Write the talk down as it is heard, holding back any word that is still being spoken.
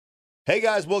Hey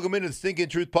guys, welcome into the Stinking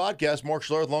Truth Podcast. Mark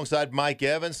Schlereth alongside Mike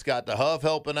Evans, Scott DeHuff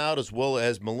helping out, as well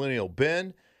as Millennial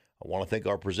Ben. I want to thank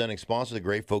our presenting sponsor, the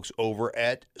great folks over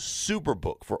at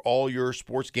Superbook, for all your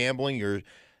sports gambling, your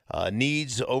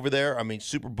needs over there. I mean,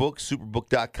 Superbook,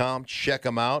 superbook.com. Check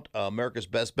them out. America's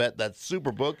best bet, that's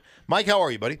Superbook. Mike, how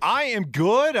are you, buddy? I am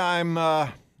good.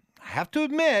 I have to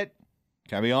admit,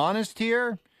 can I be honest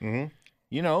here? Mm-hmm.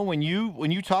 You know, when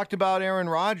you talked about Aaron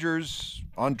Rodgers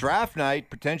on draft night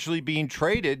potentially being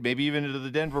traded, maybe even into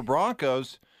the Denver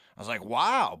Broncos, I was like,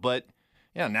 wow. But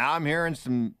now I'm hearing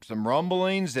some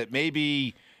rumblings that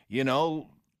maybe,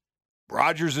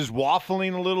 Rodgers is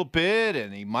waffling a little bit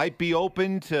and he might be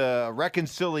open to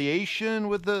reconciliation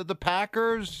with the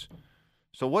Packers.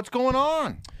 So what's going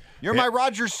on? You're my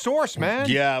Rodgers source, man.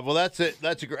 Yeah, well, that's it.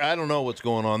 I don't know what's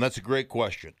going on. That's a great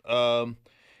question.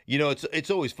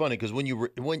 It's always funny because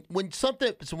when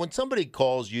somebody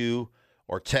calls you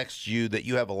or texts you that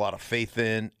you have a lot of faith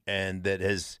in and that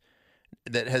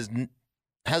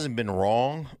hasn't been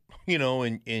wrong,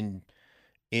 in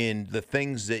the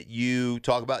things that you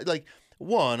talk about. Like,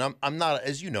 one, I'm not,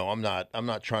 as you know, I'm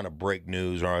not trying to break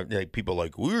news or like people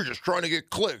like, we were just trying to get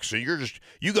clicks and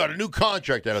you got a new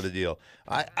contract out of the deal.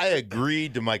 I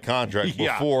agreed to my contract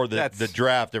before the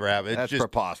draft ever happened. That's just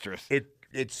preposterous.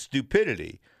 It's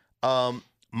stupidity.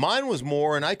 Mine was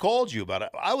more, and I called you about it.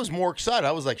 I was more excited.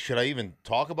 I was like, should I even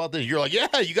talk about this? You're like,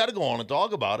 yeah, you got to go on and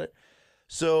talk about it.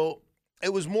 So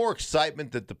it was more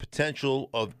excitement that the potential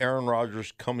of Aaron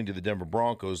Rodgers coming to the Denver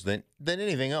Broncos than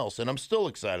anything else, and I'm still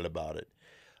excited about it.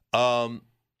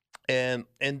 And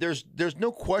there's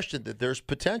no question that there's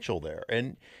potential there,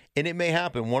 and it may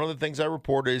happen. One of the things I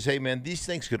reported is, hey man, these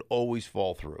things could always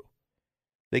fall through.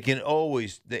 They can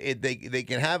always they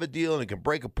can have a deal and it can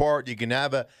break apart. You can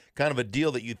have a kind of a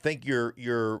deal that you think you're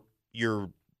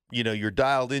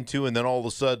dialed into, and then all of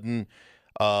a sudden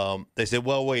they say,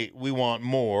 well, wait, we want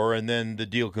more, and then the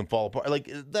deal can fall apart. Like,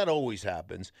 that always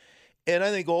happens. And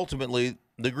I think ultimately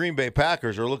the Green Bay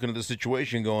Packers are looking at the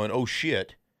situation going, oh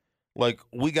shit, like,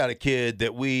 we got a kid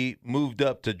that we moved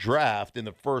up to draft in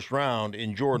the first round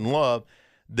in Jordan Love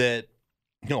that,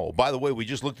 by the way, we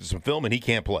just looked at some film and he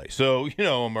can't play. So,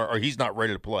 or he's not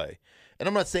ready to play. And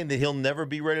I'm not saying that he'll never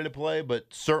be ready to play, but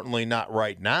certainly not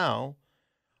right now.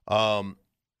 And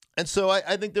so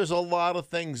I think there's a lot of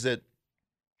things that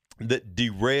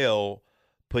derail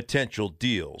potential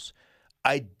deals.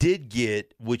 I did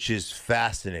get, which is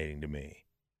fascinating to me,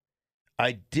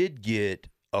 I did get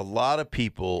a lot of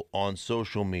people on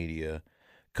social media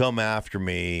come after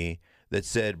me that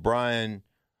said, Brian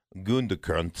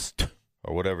Gundekunst,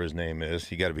 or whatever his name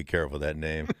is. You got to be careful with that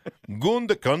name.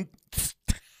 Gundekunst.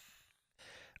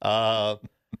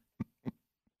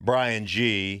 Brian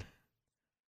G.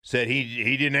 said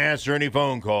he didn't answer any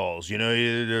phone calls.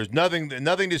 There's nothing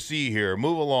to see here.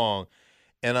 Move along.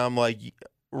 And I'm like,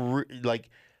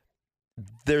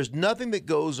 there's nothing that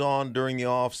goes on during the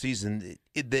offseason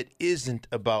that isn't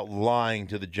about lying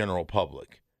to the general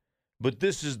public. But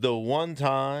this is the one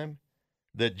time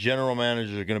that general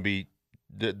managers are going to be,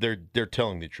 they're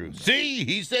telling the truth. See,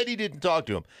 he said he didn't talk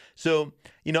to him. So,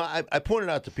 I pointed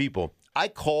out to people, I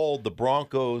called the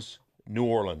Broncos-New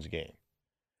Orleans game,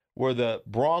 where the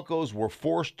Broncos were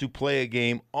forced to play a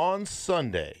game on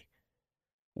Sunday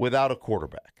without a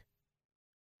quarterback.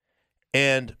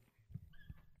 And it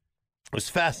was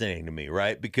fascinating to me,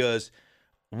 right? Because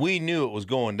we knew it was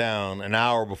going down an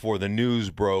hour before the news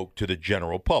broke to the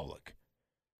general public.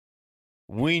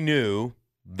 We knew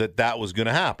that was going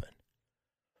to happen.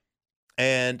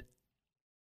 And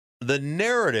the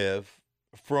narrative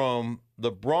from the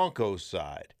Broncos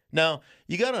side. Now,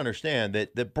 you got to understand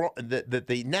that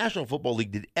the National Football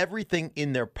League did everything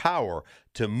in their power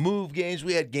to move games.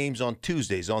 We had games on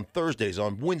Tuesdays, on Thursdays,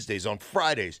 on Wednesdays, on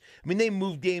Fridays. I mean, they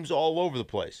moved games all over the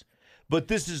place. But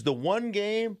this is the one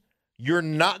game you're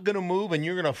not going to move, and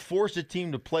you're going to force a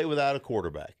team to play without a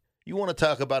quarterback. You want to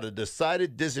talk about a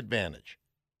decided disadvantage.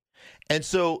 And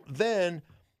so then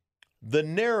the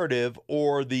narrative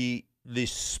or the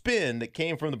spin that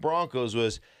came from the Broncos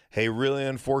was, hey, really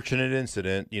unfortunate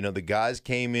incident. The guys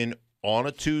came in on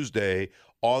a Tuesday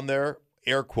on their,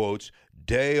 air quotes,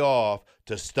 day off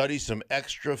to study some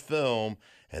extra film,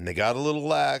 and they got a little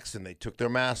lax, and they took their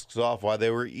masks off while they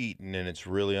were eating, and it's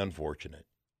really unfortunate.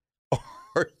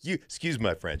 Are you, excuse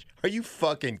my French, are you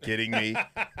fucking kidding me?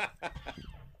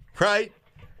 Right?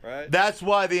 That's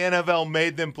why the NFL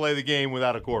made them play the game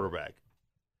without a quarterback.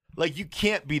 Like, you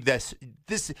can't be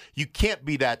you can't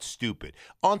be that stupid.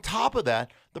 On top of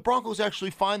that, the Broncos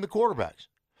actually find the quarterbacks.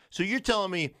 So you're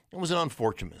telling me it was an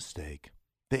unfortunate mistake.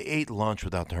 They ate lunch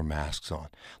without their masks on.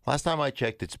 Last time I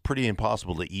checked, it's pretty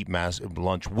impossible to eat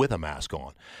lunch with a mask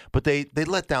on. But they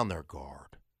let down their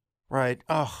guard, right?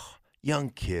 Oh, young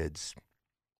kids,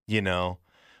 you know.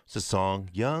 It's a song,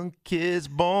 young kids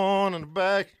born in the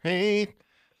back ain't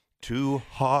two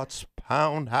hearts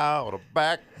pound out a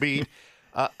backbeat.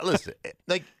 Listen,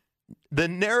 like the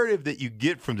narrative that you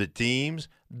get from the teams,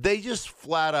 they just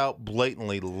flat out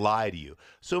blatantly lie to you.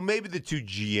 So maybe the two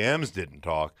GMs didn't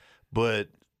talk, but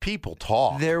people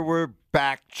talk. There were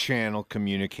back channel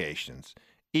communications.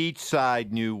 Each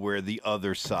side knew where the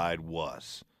other side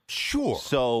was. Sure.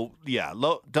 So yeah,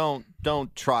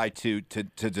 don't try to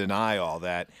deny all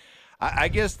that. I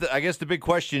guess the big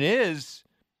question is,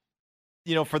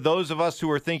 for those of us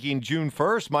who are thinking June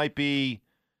 1st might be,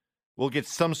 we'll get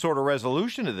some sort of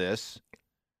resolution to this.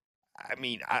 I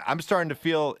mean, I'm starting to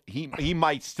feel he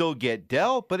might still get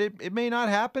dealt, but it may not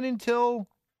happen until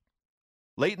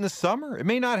late in the summer. It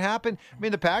may not happen. I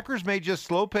mean, the Packers may just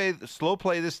slow play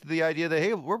this to the idea that,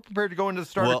 hey, we're prepared to go into the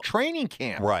start of training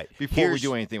camp before we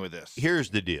do anything with this. Here's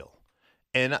the deal.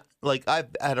 And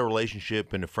I've had a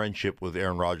relationship and a friendship with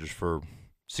Aaron Rodgers for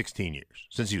 16 years,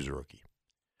 since he was a rookie.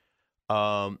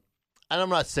 And I'm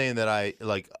not saying that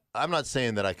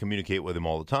I communicate with him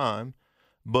all the time,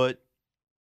 but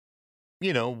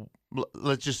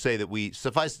let's just say that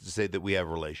suffice it to say that we have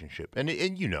a relationship. And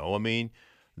I mean,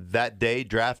 that day,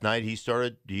 draft night, we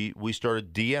started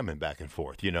DMing back and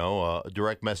forth,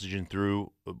 direct messaging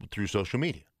through social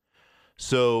media.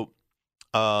 So,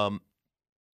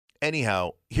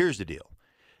 anyhow, here's the deal.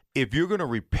 If you're going to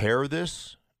repair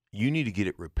this, you need to get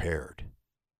it repaired.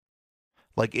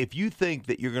 Like, if you think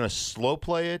that you're going to slow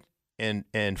play it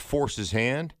and force his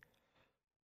hand,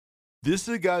 this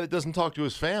is a guy that doesn't talk to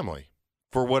his family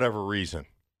for whatever reason.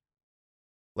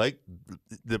 Like,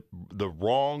 the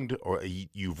wronged, or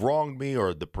you've wronged me,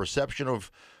 or the perception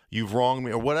of you've wronged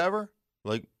me, or whatever.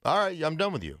 Like, all right, I'm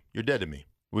done with you. You're dead to me.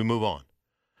 We move on.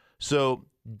 So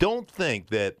don't think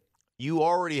that you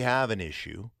already have an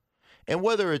issue, and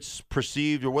whether it's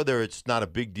perceived or whether it's not a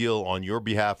big deal on your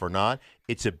behalf or not,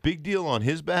 it's a big deal on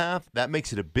his behalf. That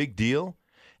makes it a big deal.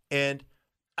 And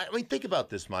I mean, think about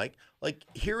this, Mike. Like,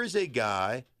 here is a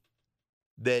guy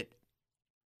that,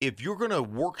 if you're going to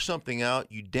work something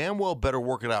out, you damn well better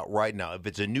work it out right now. If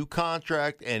it's a new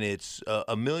contract and it's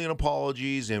a million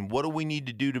apologies and what do we need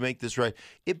to do to make this right,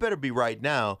 it better be right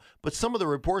now. But some of the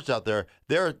reports out there,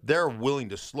 they're willing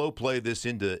to slow play this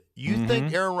into. You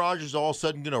think Aaron Rodgers is all of a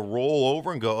sudden going to roll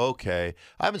over and go, okay,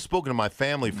 I haven't spoken to my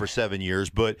family for 7 years,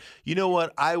 but you know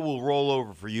what? I will roll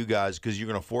over for you guys because you're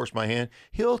going to force my hand.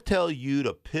 He'll tell you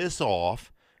to piss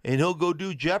off and he'll go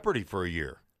do Jeopardy for a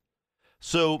year.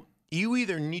 So you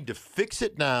either need to fix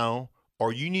it now,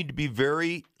 or you need to be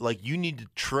you need to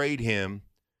trade him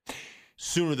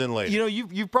sooner than later.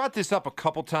 You've brought this up a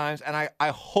couple times, and I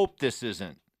hope this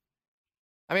isn't.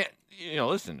 I mean,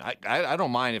 listen, I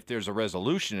don't mind if there's a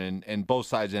resolution and both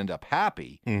sides end up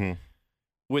happy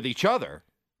with each other,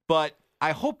 but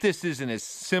I hope this isn't as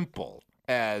simple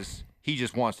as he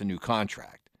just wants a new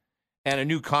contract. And a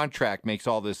new contract makes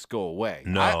all this go away.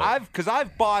 No. Because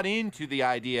I've bought into the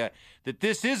idea that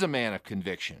this is a man of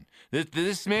conviction, that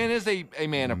this man is a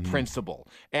man of principle,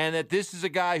 and that this is a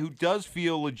guy who does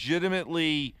feel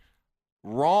legitimately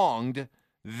wronged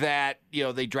that,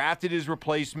 they drafted his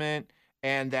replacement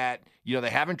and that, they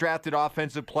haven't drafted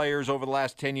offensive players over the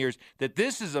last 10 years, that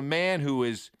this is a man who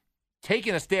is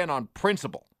taking a stand on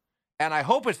principle. And I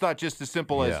hope it's not just as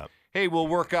simple as, hey, we'll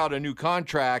work out a new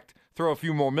contract, throw a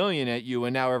few more million at you,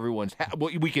 and now everyone's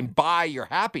we can buy your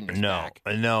happiness back.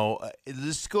 No.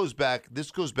 This goes back.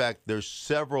 There's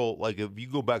several, if you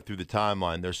go back through the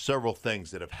timeline, there's several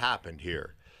things that have happened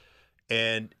here.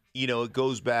 And, it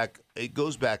goes back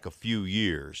a few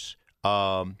years.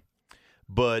 But,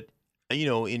 in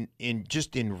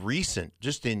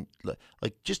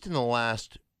the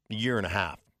last year and a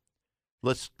half,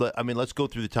 let's go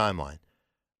through the timeline.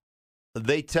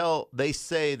 They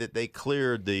say that they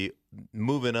cleared the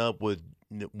moving up with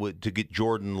to get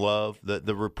Jordan Love.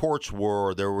 The reports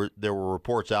were there were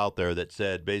reports out there that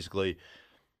said basically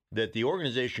that the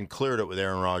organization cleared it with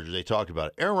Aaron Rodgers. They talked about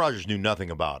it. Aaron Rodgers knew nothing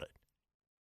about it.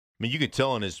 I mean, you could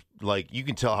tell you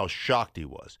can tell how shocked he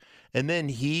was. And then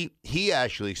he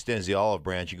actually extends the olive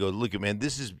branch. He goes, "Look, man,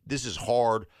 this is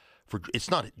hard for. It's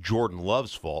not Jordan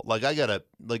Love's fault.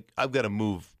 I've got to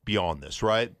move beyond this,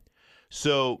 right?"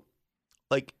 So,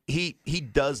 he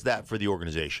does that for the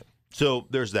organization. So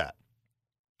there's that.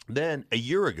 Then a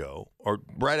year ago, or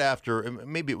right after,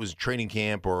 maybe it was training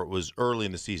camp or it was early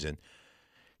in the season,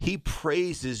 he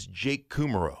praises Jake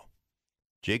Kumerow.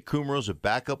 Jake Kumerow's a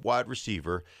backup wide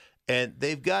receiver, And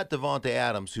they've got Devontae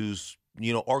Adams, who's,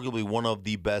 arguably one of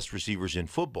the best receivers in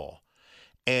football.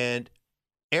 And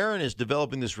Aaron is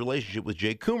developing this relationship with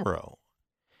Jake Kummerow.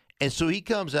 And so he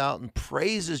comes out and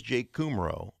praises Jake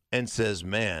Kummerow and says,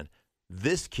 man,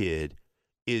 this kid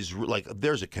is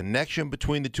there's a connection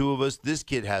between the two of us. This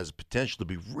kid has potential to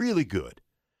be really good.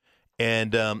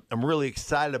 And I'm really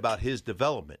excited about his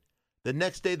development. The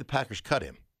next day, the Packers cut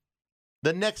him.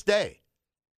 The next day.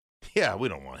 Yeah, we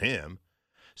don't want him.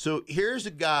 So here's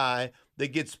a guy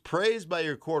that gets praised by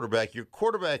your quarterback. Your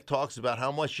quarterback talks about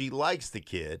how much he likes the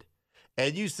kid.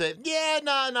 And you say, yeah,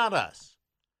 no, not us.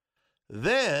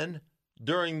 Then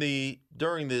during the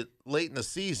late in the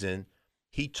season,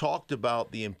 he talked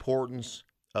about the importance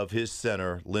of his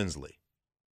center, Lindsey.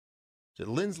 Is it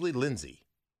Lindsey?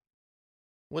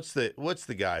 What's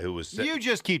the guy who was? You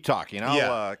just keep talking.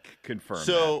 I'll confirm.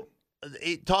 So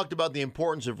he talked about the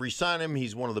importance of re-signing him.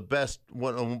 He's one of the best.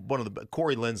 One of the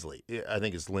Corey Linsley. I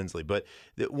think it's Linsley, but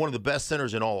one of the best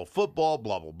centers in all of football.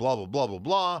 Blah blah blah blah blah blah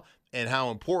blah, and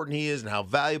how important he is and how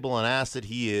valuable an asset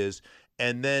he is.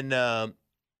 And then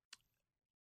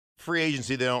free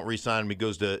agency, they don't re-sign him. He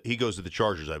goes to the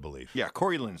Chargers, I believe. Yeah,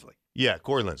 Corey Linsley. Yeah,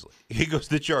 Corey Linsley. He goes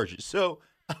to the Chargers. So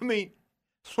I mean,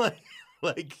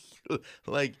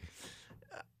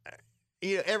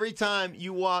 every time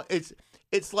you walk,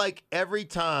 it's like every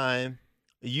time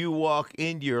you walk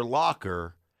into your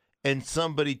locker and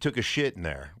somebody took a shit in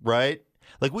there, right?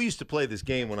 Like we used to play this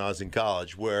game when I was in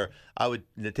college where I would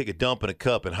take a dump in a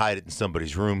cup and hide it in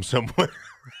somebody's room somewhere.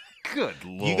 Good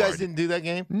Lord. You guys didn't do that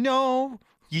game? No.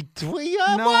 No,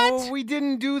 what? We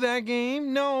didn't do that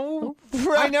game. No.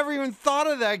 I never even thought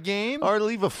of that game. Or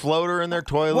leave a floater in their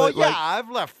toilet. Well, yeah, I've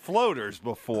left floaters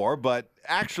before, but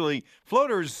actually,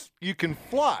 floaters you can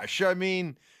flush. I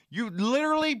mean, you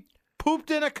literally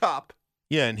pooped in a cup.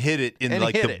 Yeah, and hid it in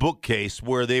the bookcase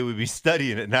where they would be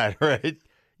studying at night, right?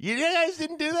 You guys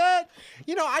didn't do that?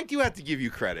 I do have to give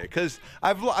you credit because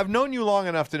I've known you long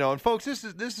enough to know. And folks, this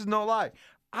is no lie.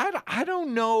 I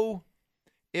don't know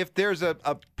if there's a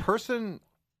person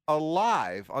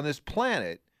alive on this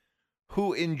planet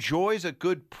who enjoys a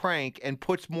good prank and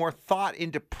puts more thought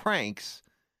into pranks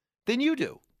than you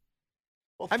do.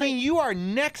 Well, I mean, you are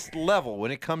next level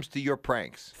when it comes to your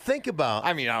pranks. Think about...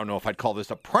 I don't know if I'd call this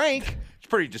a prank. It's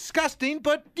pretty disgusting,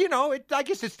 but, I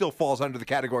guess it still falls under the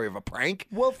category of a prank.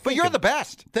 Well, but you're the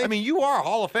best. You are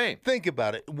Hall of Fame. Think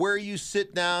about it. Where you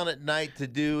sit down at night to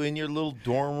do in your little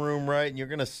dorm room, right, and you're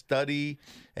going to study,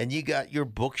 and you got your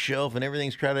bookshelf and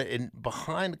everything's crowded, and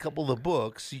behind a couple of the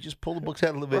books, you just pull the books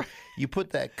out a little bit, you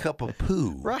put that cup of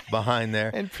poo behind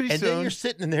there, and then you're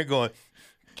sitting in there going,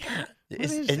 God,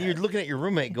 you're looking at your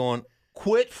roommate going,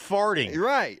 quit farting.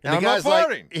 Right. And the guy's like,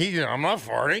 I'm not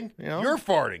farting. You're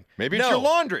farting. Maybe it's your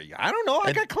laundry. I don't know.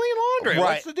 I got clean laundry.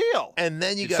 Right. What's the deal? And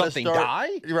then you got to start. Die?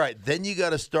 Right. Then you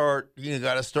got to start. You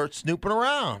got to start snooping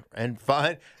around and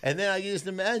find. And then I just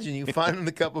imagine you finding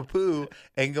the cup of poo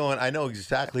and going, I know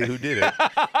exactly who did it.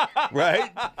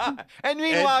 Right. And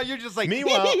meanwhile, you're just like.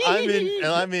 Meanwhile,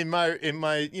 I'm in my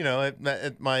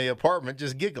at my apartment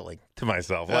just giggling to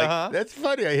myself like that's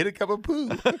funny. I hit a cup of poo.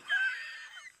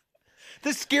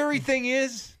 The scary thing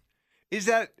is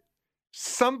that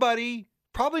somebody,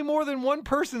 probably more than one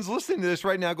person's listening to this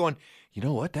right now going, you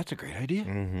know what? That's a great idea.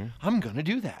 Mm-hmm. I'm going to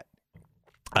do that.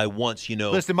 I once,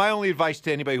 Listen, my only advice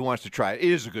to anybody who wants to try it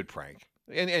is a good prank.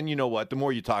 And you know what? The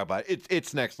more you talk about it,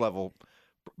 it's next level.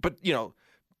 But,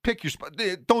 pick your spot.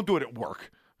 Don't do it at work.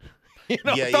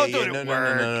 Don't do it at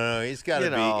work. No. It's got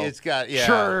to be. It's got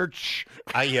church.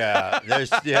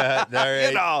 There's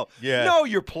know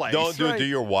your place. Don't do it to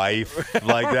your wife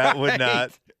like that. Would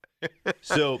not.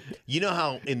 So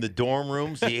how in the dorm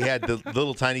rooms you had the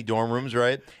little tiny dorm rooms,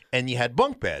 right? And you had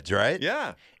bunk beds, right?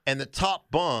 Yeah. And the top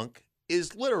bunk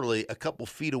is literally a couple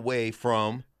feet away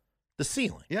from the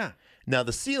ceiling. Yeah. Now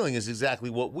the ceiling is exactly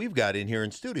what we've got in here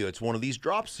in studio. It's one of these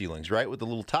drop ceilings, right, with the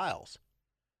little tiles.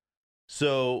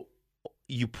 So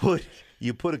you put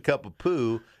a cup of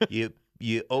poo,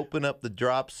 you open up the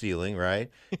drop ceiling, right?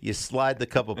 You slide the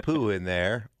cup of poo in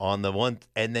there on the one,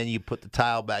 and then you put the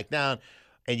tile back down,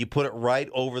 and you put it right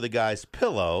over the guy's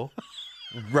pillow,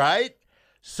 right?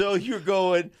 So you're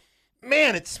going,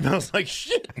 man, it smells like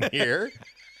shit in here,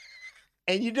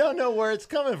 and you don't know where it's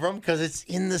coming from because it's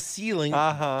in the ceiling,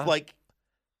 like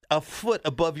a foot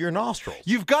above your nostrils.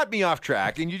 You've got me off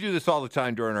track, and you do this all the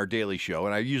time during our daily show,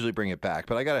 and I usually bring it back.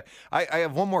 But I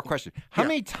have one more question. How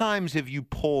many times have you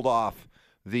pulled off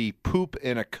the poop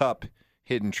in a cup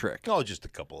hidden trick? Oh, just a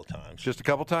couple of times. Just a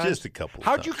couple times? Just a couple of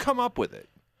How'd times. you come up with it?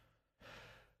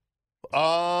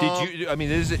 Did you? I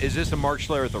mean, is this a Mark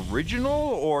Schlereth original,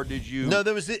 or did you? No,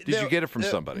 Did you get it from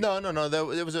somebody? No.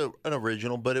 There was an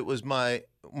original, but it was my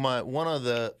one of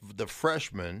the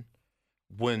freshmen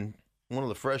when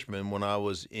I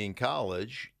was in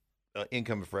college,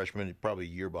 incoming freshman, probably a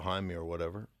year behind me or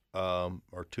whatever,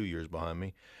 or 2 years behind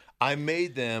me. I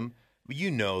made them.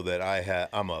 You know that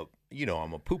I'm a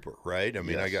pooper, right? I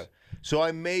mean, Yes. so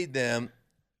I made them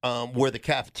where the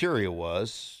cafeteria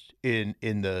was in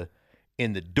the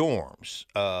dorms.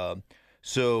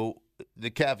 So the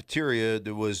cafeteria,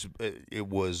 it was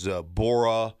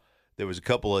Bora. There was a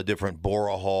couple of different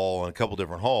Bora Hall and a couple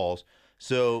different halls.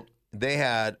 So they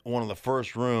had one of the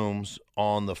first rooms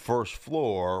on the first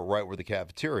floor, right where the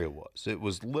cafeteria was. It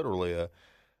was literally a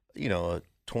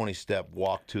 20-step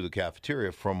walk to the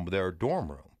cafeteria from their dorm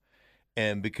room.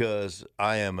 And because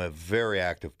I am a very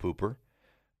active pooper,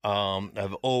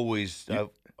 I've always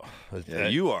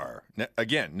you are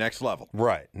again next level.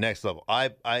 Right, next level.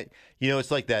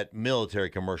 It's like that military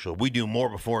commercial. We do more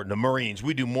before the Marines.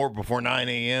 We do more before 9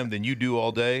 a.m. than you do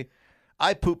all day.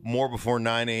 I poop more before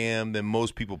 9 a.m. than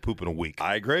most people poop in a week.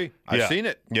 I agree. I've seen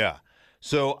it. Yeah.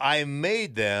 So I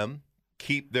made them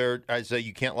keep their. I say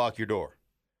you can't lock your door.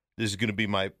 This is going to be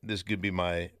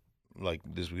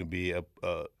a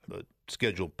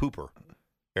scheduled pooper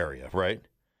area, right?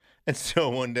 And so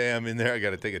one day I'm in there, I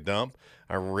got to take a dump.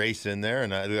 I race in there,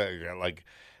 and I got like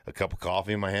a cup of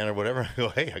coffee in my hand or whatever. I go,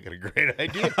 hey, I got a great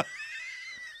idea.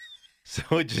 So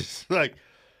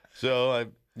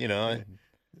I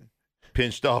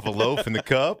pinched off a loaf in the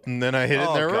cup, and then I hid it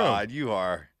in their room. Oh, God, you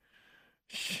are.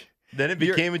 Then it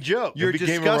became a joke. You're it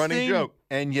became disgusting, a running joke.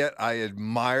 And yet I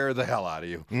admire the hell out of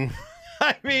you.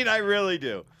 I mean, I really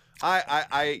do.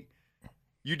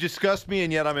 You disgust me,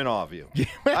 and yet I'm in awe of you.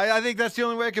 I think that's the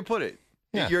only way I can put it.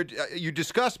 Yeah. You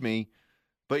disgust me,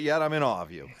 but yet I'm in awe of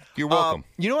you. You're welcome.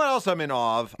 You know what else I'm in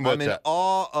awe of? What's I'm in that?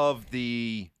 awe of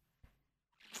the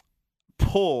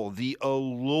pull, the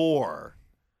allure,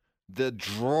 the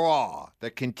draw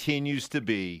that continues to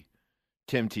be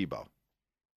Tim Tebow.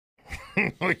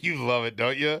 You love it,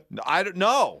 don't you? I don't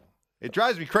know. It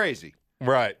drives me crazy.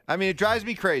 Right. I mean, it drives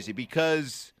me crazy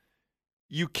because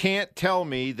you can't tell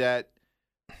me that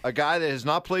a guy that has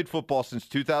not played football since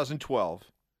 2012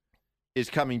 is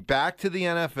coming back to the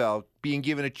NFL, being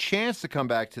given a chance to come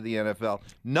back to the NFL,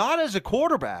 not as a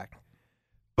quarterback,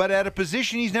 but at a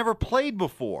position he's never played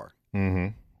before. Mm-hmm.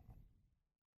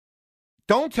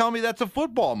 Don't tell me that's a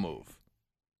football move.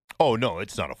 Oh, no,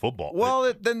 it's not a football.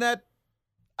 Well, then that,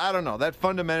 I don't know, that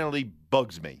fundamentally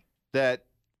bugs me. That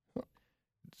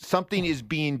something is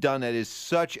being done that is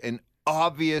such an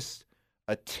obvious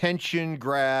attention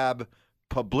grab,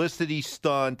 publicity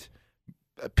stunt,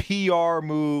 a PR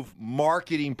move,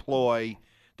 marketing ploy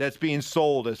that's being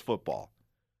sold as football.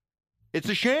 It's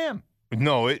a sham.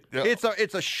 No, It's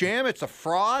a sham. It's a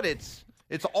fraud. It's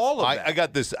all of that. I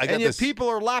got this. And yet people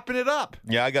are lapping it up.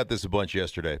 Yeah, I got this a bunch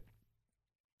yesterday.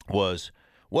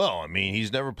 I mean,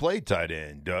 he's never played tight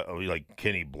end. Like,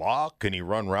 can he block? Can he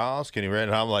run routes? Can he run?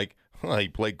 And I'm like, well, he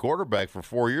played quarterback for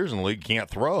 4 years in the league. Can't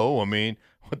throw. I mean,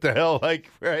 what the hell?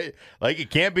 Like, right? Like, it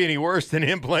can't be any worse than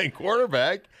him playing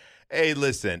quarterback. Hey,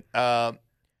 listen.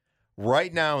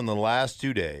 Right now, in the last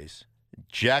 2 days,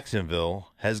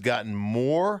 Jacksonville has gotten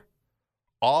more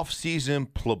off-season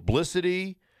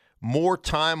publicity, more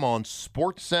time on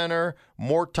SportsCenter,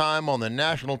 more time on the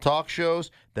national talk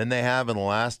shows than they have in the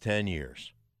last 10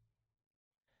 years.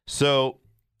 So,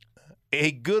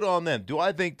 hey, good on them. Do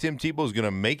I think Tim Tebow is going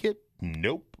to make it?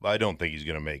 Nope. I don't think he's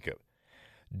going to make it.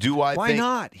 Why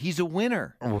not? He's a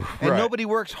winner. Right. And nobody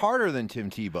works harder than Tim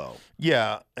Tebow.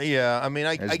 Yeah. I mean,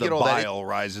 I get all that. As the bile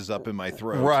rises up in my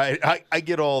throat. Right. I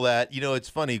get all that. You know, it's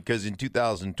funny because in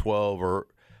 2012,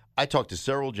 I talked to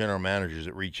several general managers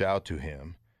that reached out to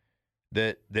him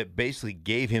that basically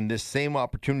gave him this same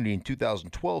opportunity in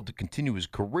 2012 to continue his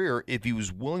career if he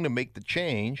was willing to make the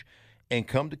change and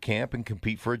come to camp and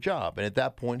compete for a job. And at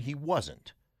that point, he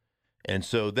wasn't. And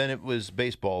so then it was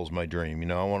baseball is my dream. You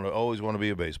know, always want to be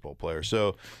a baseball player.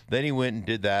 So then he went and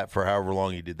did that for however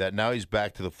long he did that. Now he's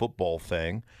back to the football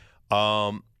thing,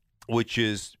 which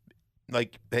is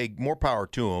like, hey, more power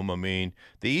to him. I mean,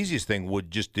 the easiest thing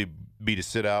would just be to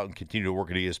sit out and continue to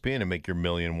work at ESPN and make your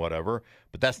million, whatever.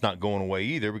 But that's not going away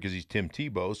either because he's Tim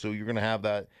Tebow. So you're going to have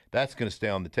that. That's going to stay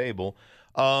on the table.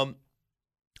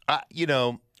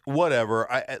 Whatever.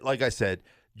 Like I said,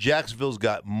 Jacksonville's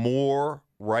got more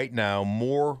right now,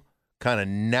 more kind of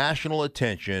national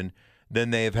attention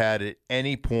than they've had at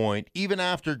any point, even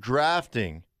after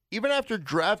drafting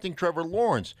Trevor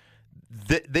Lawrence.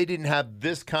 They didn't have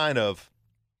this kind of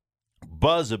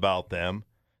buzz about them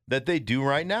that they do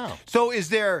right now. So is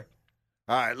there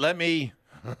All right, let me.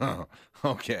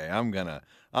 Okay, I'm gonna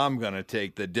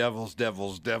take the devil's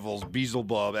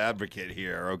Beelzebub advocate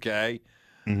here. Okay,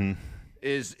 Mm-hmm.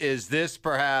 is this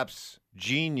perhaps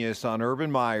genius on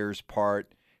Urban Meyer's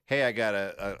part? Hey, I got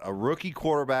a rookie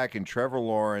quarterback in Trevor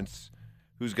Lawrence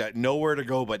who's got nowhere to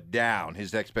go but down.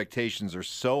 His expectations are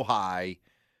so high.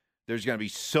 There's going to be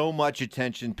so much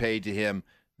attention paid to him.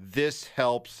 This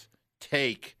helps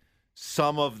take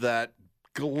some of that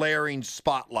glaring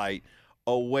spotlight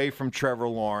away from Trevor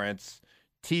Lawrence.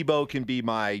 Tebow can be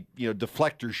my,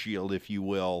 deflector shield, if you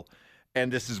will.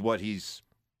 And this is what his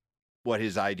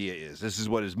idea is. This is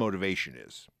what his motivation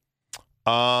is.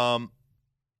 I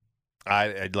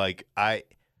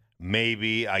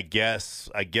guess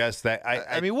that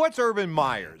I mean, what's Urban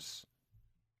Meyer's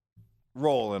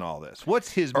role in all this?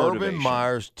 What's his motivation? Urban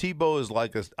Meyer's, Tebow is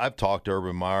like I've talked to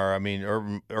Urban Meyer. I mean,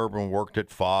 Urban worked at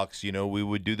Fox. We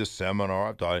would do the seminar.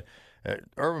 I've thought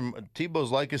Tebow's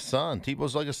like his son.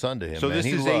 Tebow's like a son to him. So man. this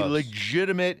He is loves. a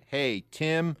legitimate, hey,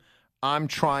 Tim, I'm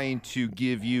trying to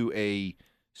give you a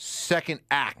second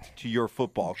act to your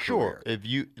football Sure. career. If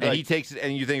you And he takes it,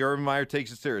 and you think Urban Meyer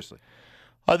takes it seriously?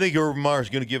 I think Urban Meyer's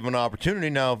going to give him an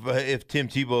opportunity. Now, if Tim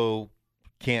Tebow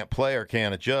can't play or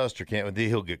can't adjust or can't,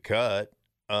 he'll get cut.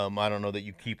 I don't know that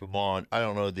you keep him on. I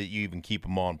don't know that you even keep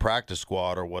him on practice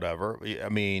squad or whatever. I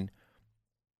mean,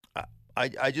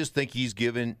 I just think he's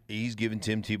given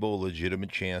Tim Tebow a legitimate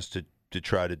chance to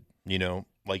try to,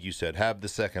 like you said, have the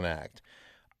second act.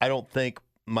 I don't think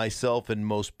myself and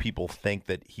most people think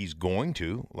that he's going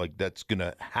to, like that's going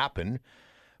to happen.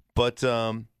 But,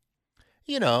 I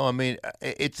mean,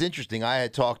 it's interesting. I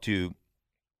had talked to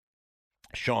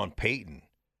Sean Payton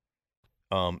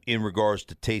in regards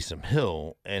to Taysom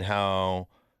Hill and how,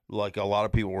 like a lot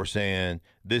of people were saying,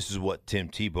 this is what Tim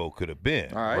Tebow could have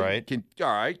been. All right. Can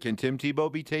Tim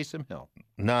Tebow be Taysom Hill?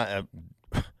 Not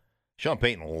Sean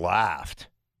Payton laughed.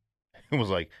 It was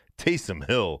like, Taysom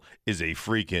Hill is a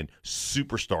freaking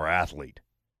superstar athlete.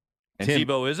 And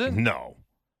Tebow isn't? No.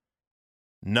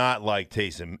 Not like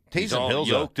Taysom. He's all Hill's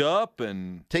yoked up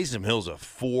and Taysom Hill's a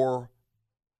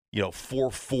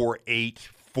 4.48,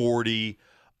 40,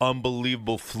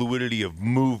 unbelievable fluidity of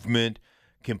movement,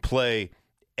 can play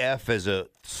F as a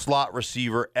slot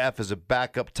receiver, F as a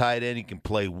backup tight end. He can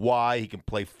play Y, he can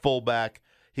play fullback.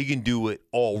 He can do it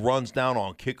all, runs down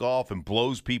on kickoff and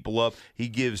blows people up. He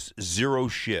gives zero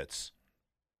shits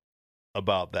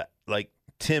about that. Like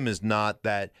Tim is not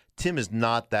that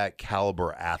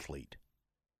caliber athlete.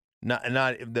 Not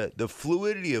the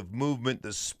fluidity of movement,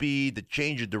 the speed, the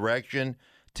change of direction.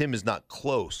 Tim is not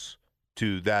close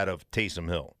to that of Taysom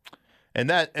Hill. And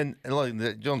look,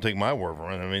 don't take my word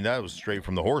for it. I mean, that was straight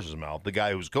from the horse's mouth, the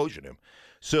guy who was coaching him.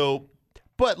 So,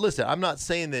 but listen, I'm not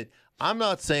saying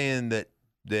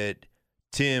that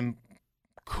Tim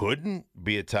couldn't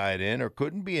be a tight end or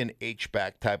couldn't be an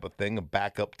H-back type of thing, a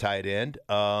backup tight end,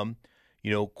 quote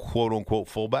unquote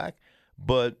fullback.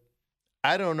 But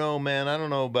I don't know, man. I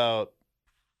don't know about.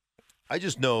 I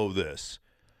just know this: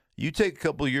 you take a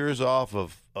couple of years off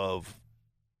of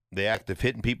the act of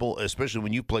hitting people, especially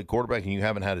when you play quarterback and you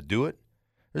haven't had to do it.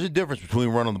 There's a difference between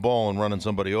running the ball and running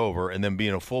somebody over, and then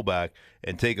being a fullback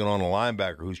and taking on a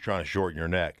linebacker who's trying to shorten your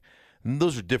neck. And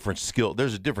those are different skill.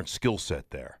 There's a different skill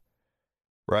set there,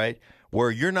 right? Where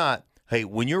you're not. Hey,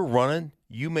 when you're running,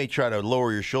 you may try to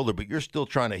lower your shoulder, but you're still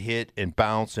trying to hit and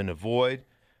bounce and avoid.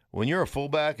 When you're a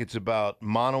fullback, it's about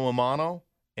mano a mano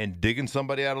and digging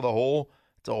somebody out of the hole.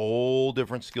 It's a whole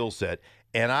different skill set.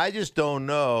 And I just don't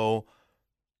know.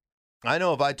 I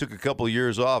know if I took a couple of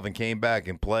years off and came back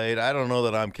and played, I don't know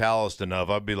that I'm calloused enough.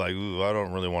 I'd be like, ooh, I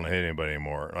don't really want to hit anybody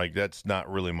anymore. Like, that's not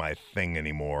really my thing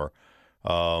anymore.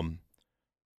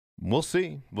 We'll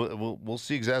see. We'll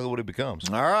see exactly what it becomes.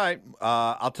 All right.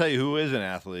 I'll tell you who is an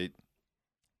athlete.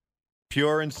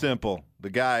 Pure and simple. The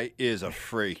guy is a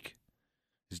freak.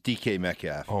 It's DK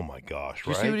Metcalf. Oh, my gosh,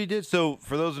 Did you see what he did? So,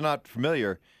 for those who are not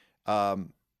familiar,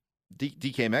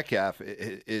 DK Metcalf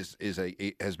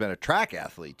has been a track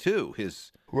athlete, too,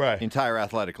 his entire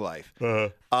athletic life.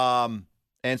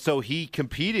 And so he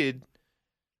competed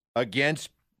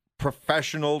against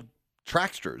professional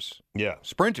tracksters,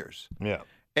 sprinters. Yeah.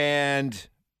 And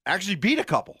actually beat a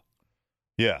couple.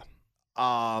 Yeah.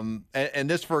 And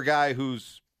this for a guy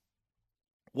who's,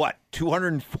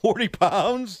 240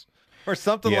 pounds? Or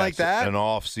something like that. An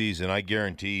off season, I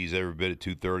guarantee he's every bit at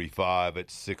 235 at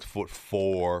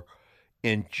 6'4",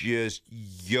 and just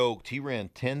yoked. He ran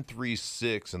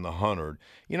 10.36 in the 100.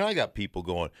 I got people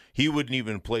going. He wouldn't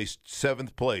even place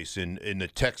 7th place in the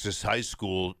Texas high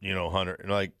school, 100.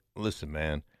 Like, listen,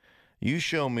 man, you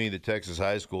show me the Texas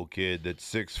high school kid that's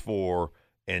 6'4"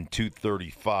 and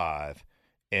 235,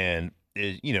 and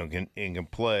is can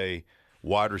play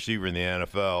wide receiver in the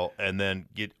NFL and then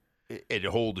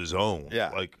hold his own. Yeah.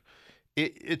 Like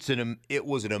it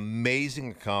was an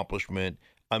amazing accomplishment.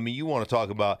 I mean, you want to talk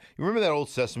about, you remember that old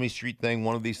Sesame Street thing?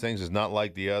 One of these things is not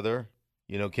like the other.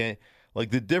 Like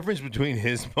the difference between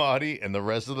his body and the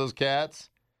rest of those cats.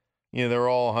 They're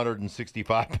all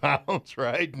 165 pounds,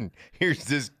 right? And here's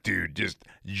this dude just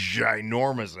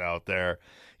ginormous out there.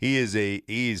 He's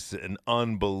an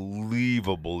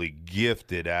unbelievably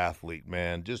gifted athlete,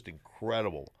 man. Just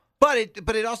incredible. But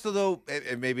it also, though,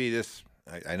 and maybe this,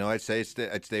 I know I'd say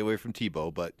I'd stay away from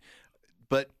Tebow, but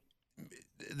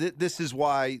this is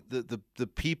why the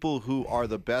people who are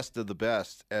the best of the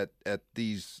best at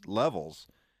these levels,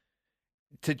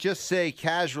 to just say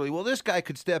casually, well, this guy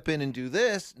could step in and do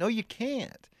this. No, you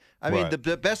can't. I mean,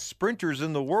 the best sprinters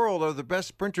in the world are the best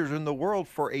sprinters in the world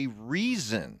for a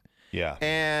reason. Yeah.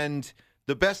 And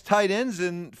the best tight ends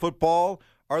in football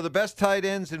are the best tight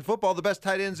ends in football. The best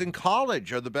tight ends in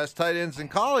college are the best tight ends in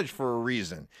college for a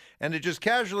reason. And to just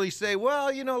casually say,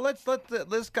 well, let's let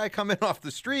this guy come in off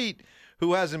the street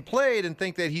who hasn't played and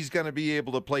think that he's going to be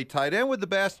able to play tight end with the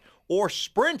best or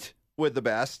sprint with the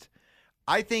best,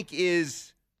 I think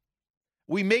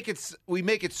we make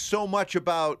it so much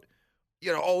about,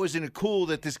 isn't it cool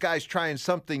that this guy's trying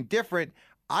something different?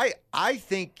 I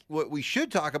think what we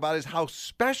should talk about is how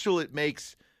special it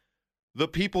makes the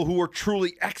people who are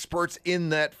truly experts in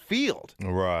that field.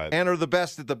 Right. And are the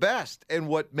best at the best, and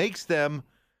what makes them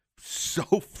so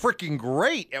freaking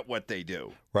great at what they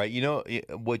do. Right.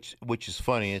 Which is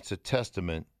funny. It's a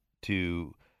testament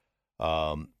to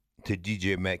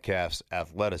DJ Metcalf's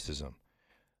athleticism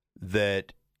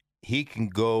that he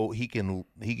can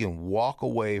walk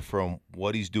away from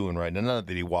what he's doing right now. Not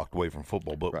that he walked away from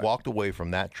football, but walked away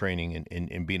from that training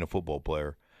and being a football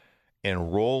player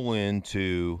and roll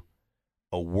into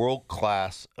a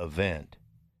world-class event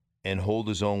and hold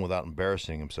his own without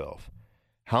embarrassing himself.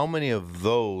 How many of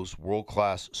those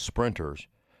world-class sprinters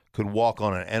could walk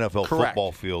on an NFL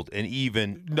football field and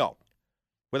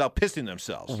without pissing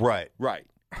themselves? Right.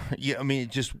 Yeah, I mean,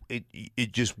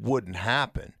 it just wouldn't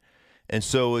happen. And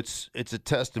so it's a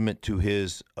testament to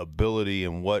his ability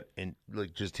and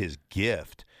just his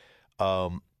gift.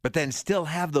 But then still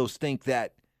have those think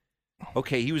that,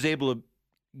 okay, he was able to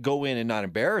go in and not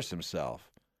embarrass himself,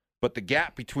 but the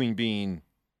gap between being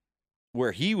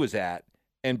where he was at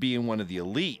and being one of the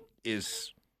elite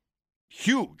is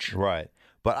huge. Right.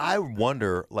 But I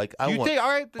wonder, do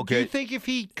you think if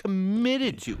he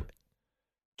committed to it,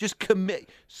 just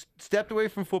stepped away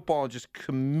from football and just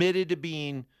committed to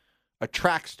being a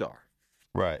track star,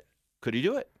 right? Could he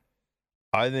do it?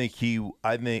 Do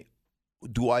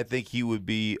I think he would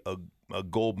be a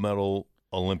gold medal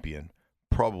Olympian?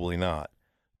 Probably not.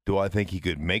 Do I think he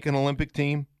could make an Olympic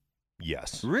team?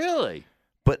 Yes. Really?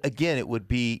 But again, it would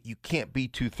be, you can't be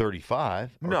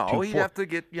 235. No, you'd have to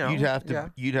get, you'd have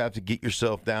to get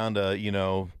yourself down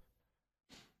to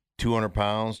 200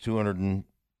 pounds, 200 and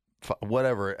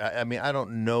whatever. I mean, I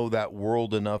don't know that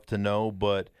world enough to know,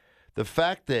 but the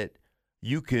fact that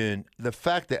and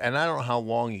I don't know how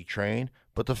long he trained,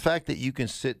 but the fact that you can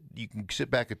sit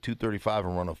back at 235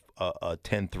 and run a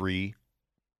 10-3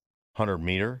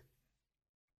 100-meter,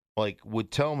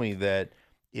 would tell me that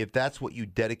if that's what you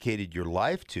dedicated your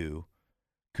life to,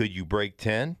 could you break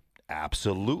 10?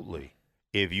 Absolutely.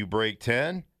 If you break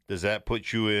 10, does that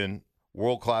put you in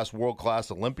world-class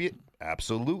Olympian?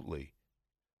 Absolutely.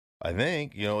 I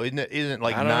think, isn't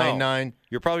like 9-9.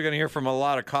 You're probably going to hear from a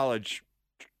lot of college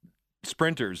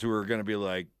sprinters who are going to be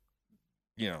like,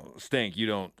 Stank, you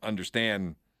don't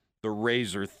understand the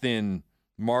razor-thin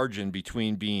margin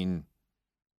between being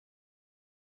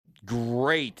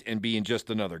great and being just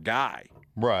another guy.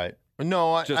 Right.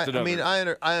 No, I mean,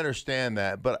 I understand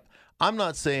that, but I'm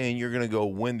not saying you're going to go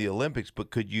win the Olympics,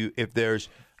 but could you, if there's,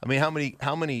 I mean, how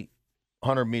many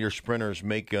 100-meter sprinters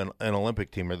make an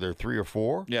Olympic team? Are there 3 or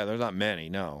 4? Yeah, there's not many,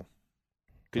 no.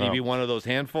 Could he be one of those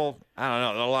handful? I don't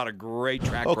know. There are a lot of great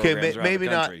track programs around maybe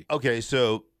the country. Not. Okay,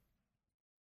 so,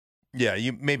 yeah,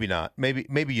 maybe not.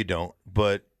 Maybe you don't,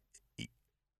 but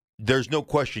there's no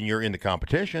question you're in the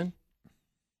competition.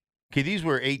 Okay, these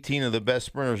were 18 of the best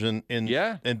sprinters in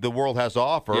the world has to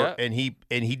offer, and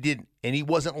he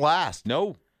wasn't last.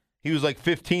 No, he was like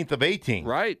 15th of 18.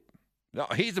 Right. No,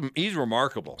 he's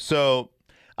remarkable. So,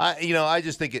 I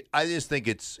just think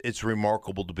it's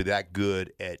remarkable to be that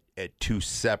good at two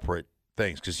separate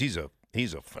things, because he's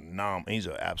a phenomenal, he's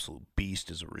an absolute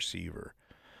beast as a receiver.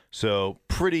 So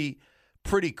pretty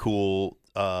cool.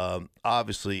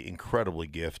 Obviously incredibly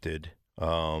gifted.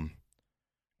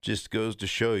 Just goes to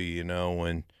show you,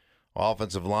 when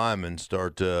offensive linemen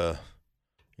start to,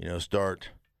 start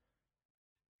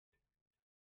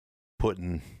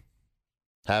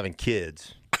having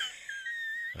kids.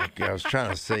 I was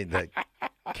trying to say that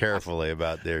carefully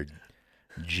about their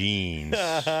genes.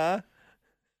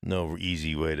 No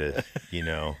easy way to,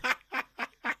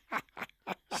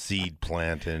 seed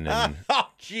planting and. Oh,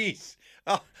 jeez.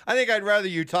 Oh, I think I'd rather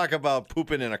you talk about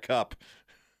pooping in a cup.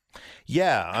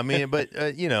 Yeah, but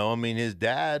his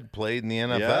dad played in the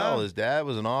NFL. Yeah. His dad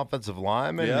was an offensive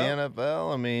lineman in the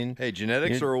NFL. Hey,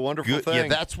 genetics are a wonderful thing. Yeah,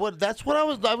 that's what I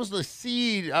was. I was the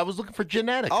seed. I was looking for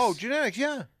genetics. Oh, genetics,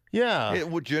 yeah. Yeah.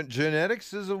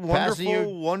 Genetics is a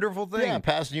wonderful thing. Yeah,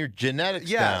 passing your genetics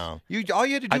down. All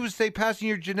you had to do was say passing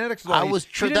your genetics down. You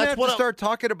didn't have to start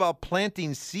talking about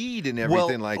planting seed and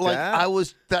everything like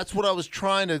that. That's what I was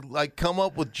trying to come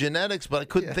up with genetics, but I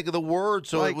couldn't think of the word.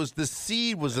 So it was the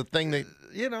seed was the thing that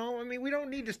we don't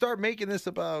need to start making this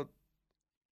about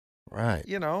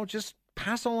just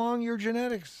pass along your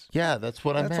genetics. Yeah, that's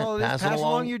what I meant. All it is. Pass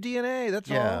along your DNA. That's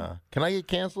all. Can I get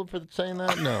canceled for saying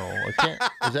that? No, I can't.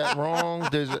 Is that wrong?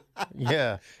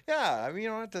 Yeah. Yeah. You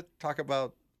don't have to talk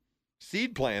about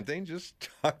seed planting. Just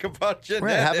talk about genetics.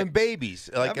 Right, having babies.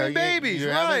 Having babies,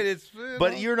 right?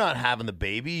 But you're not having the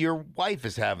baby. Your wife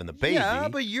is having the baby. Yeah,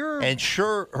 but you're. And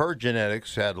sure, her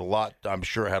genetics had a lot. I'm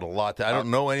sure had a lot. I don't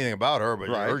know anything about her, but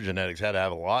her genetics had to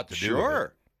have a lot to do with it.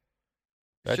 Sure.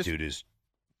 That dude is.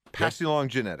 Passing along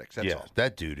genetics. That's all.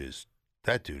 That dude is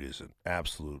an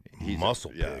absolute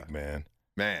muscle pig, man.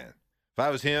 Man, if I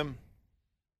was him,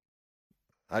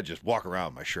 I'd just walk around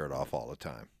with my shirt off all the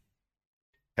time.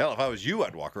 Hell, if I was you,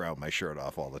 I'd walk around with my shirt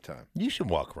off all the time. You should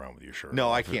walk around with your shirt off.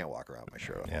 No, I can't walk around with my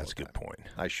shirt off. Yeah, that's a good point.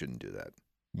 I shouldn't do that.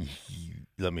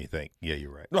 Let me think. Yeah,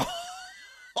 you're right.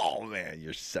 Oh, man,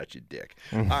 you're such a dick.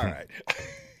 All right.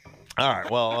 All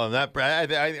right. Well, on that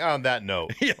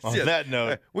note, that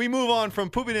note, we move on from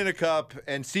pooping in a cup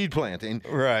and seed planting,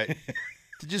 right,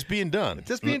 to just being done.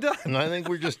 Just being done. And I think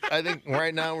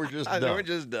right now we're just done. We're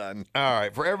just done. All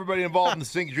right. For everybody involved in the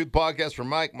Sinking Truth podcast, for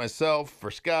Mike, myself, for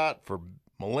Scott, for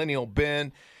Millennial Ben,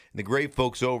 and the great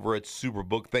folks over at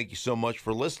Superbook, thank you so much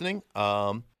for listening.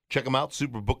 Check them out,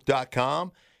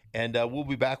 superbook.com, and we'll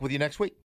be back with you next week.